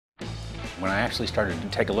When I actually started to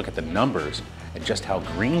take a look at the numbers and just how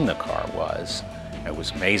green the car was, it was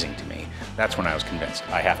amazing to me. That's when I was convinced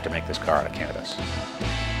I have to make this car out of cannabis.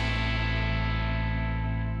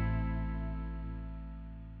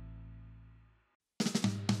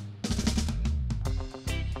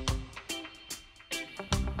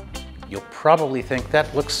 You'll probably think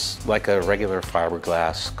that looks like a regular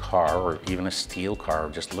fiberglass car or even a steel car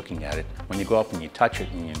just looking at it. When you go up and you touch it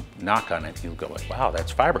and you knock on it, you'll go like, wow,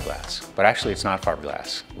 that's fiberglass. But actually it's not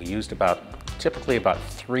fiberglass. We used typically about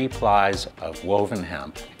 3 plies of woven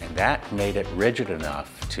hemp, and that made it rigid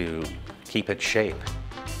enough to keep its shape.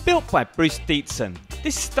 Built by Bruce Dietzen,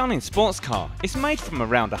 this stunning sports car is made from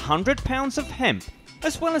around 100 pounds of hemp,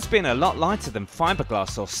 as well as being a lot lighter than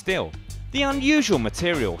fiberglass or steel. The unusual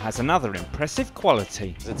material has another impressive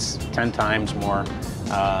quality. It's 10 times more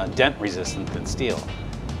dent resistant than steel.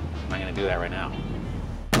 I'm going to do that right now.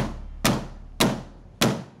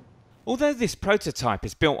 Although this prototype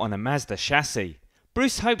is built on a Mazda chassis,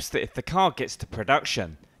 Bruce hopes that if the car gets to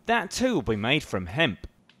production, that too will be made from hemp.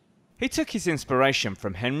 He took his inspiration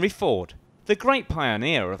from Henry Ford, the great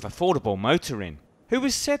pioneer of affordable motoring, who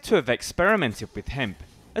was said to have experimented with hemp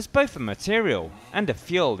as both a material and a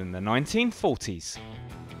fuel in the 1940s.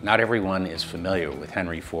 Not everyone is familiar with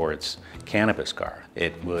Henry Ford's Cannabis Car.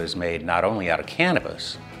 It was made not only out of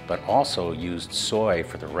cannabis, but also used soy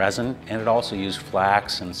for the resin, and it also used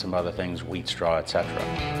flax and some other things, wheat straw, etc.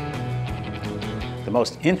 The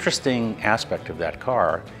most interesting aspect of that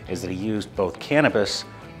car is that he used both cannabis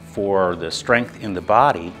for the strength in the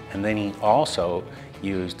body, and then he also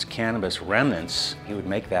used cannabis remnants. He would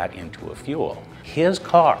make that into a fuel. His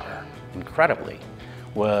car, incredibly,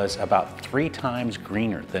 was about 3 times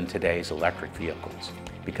greener than today's electric vehicles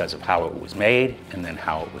because of how it was made and then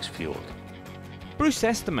how it was fueled. Bruce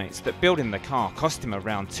estimates that building the car cost him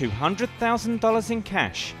around $200,000 in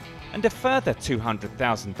cash and a further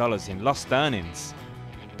 $200,000 in lost earnings.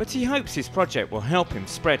 But he hopes his project will help him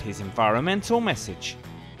spread his environmental message.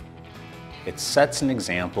 It sets an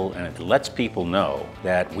example and it lets people know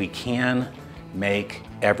that we can make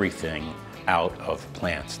everything out of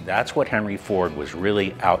plants. That's what Henry Ford was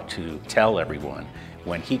really out to tell everyone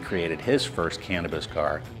when he created his first cannabis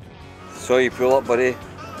car. So you pull up, buddy.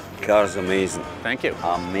 Car's amazing. Thank you.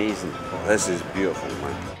 Amazing. This is beautiful,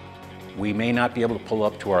 man. We may not be able to pull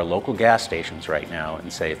up to our local gas stations right now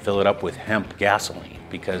and say, fill it up with hemp gasoline,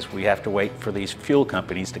 because we have to wait for these fuel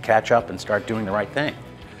companies to catch up and start doing the right thing.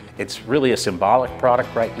 It's really a symbolic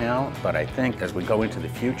product right now, but I think as we go into the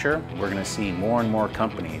future, we're going to see more and more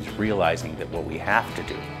companies realizing that what we have to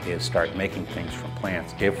do is start making things from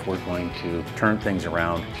plants if we're going to turn things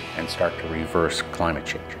around and start to reverse climate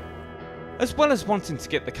change. As well as wanting to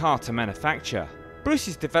get the car to manufacture, Bruce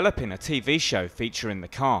is developing a TV show featuring the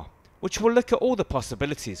car, which will look at all the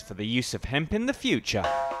possibilities for the use of hemp in the future.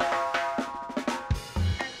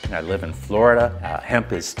 I live in Florida.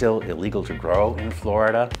 Hemp is still illegal to grow in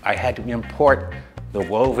Florida. I had to import the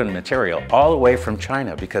woven material all the way from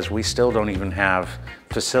China because we still don't even have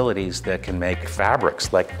facilities that can make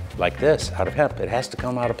fabrics like this out of hemp. It has to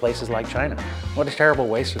come out of places like China. What a terrible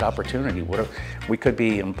wasted opportunity. We could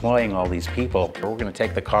be employing all these people. We're going to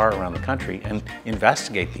take the car around the country and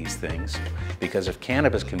investigate these things, because if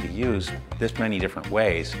cannabis can be used this many different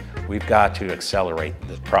ways, we've got to accelerate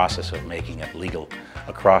the process of making it legal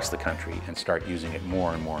across the country and start using it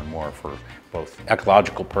more and more and more for both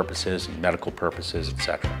ecological purposes and medical purposes,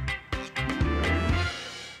 etc.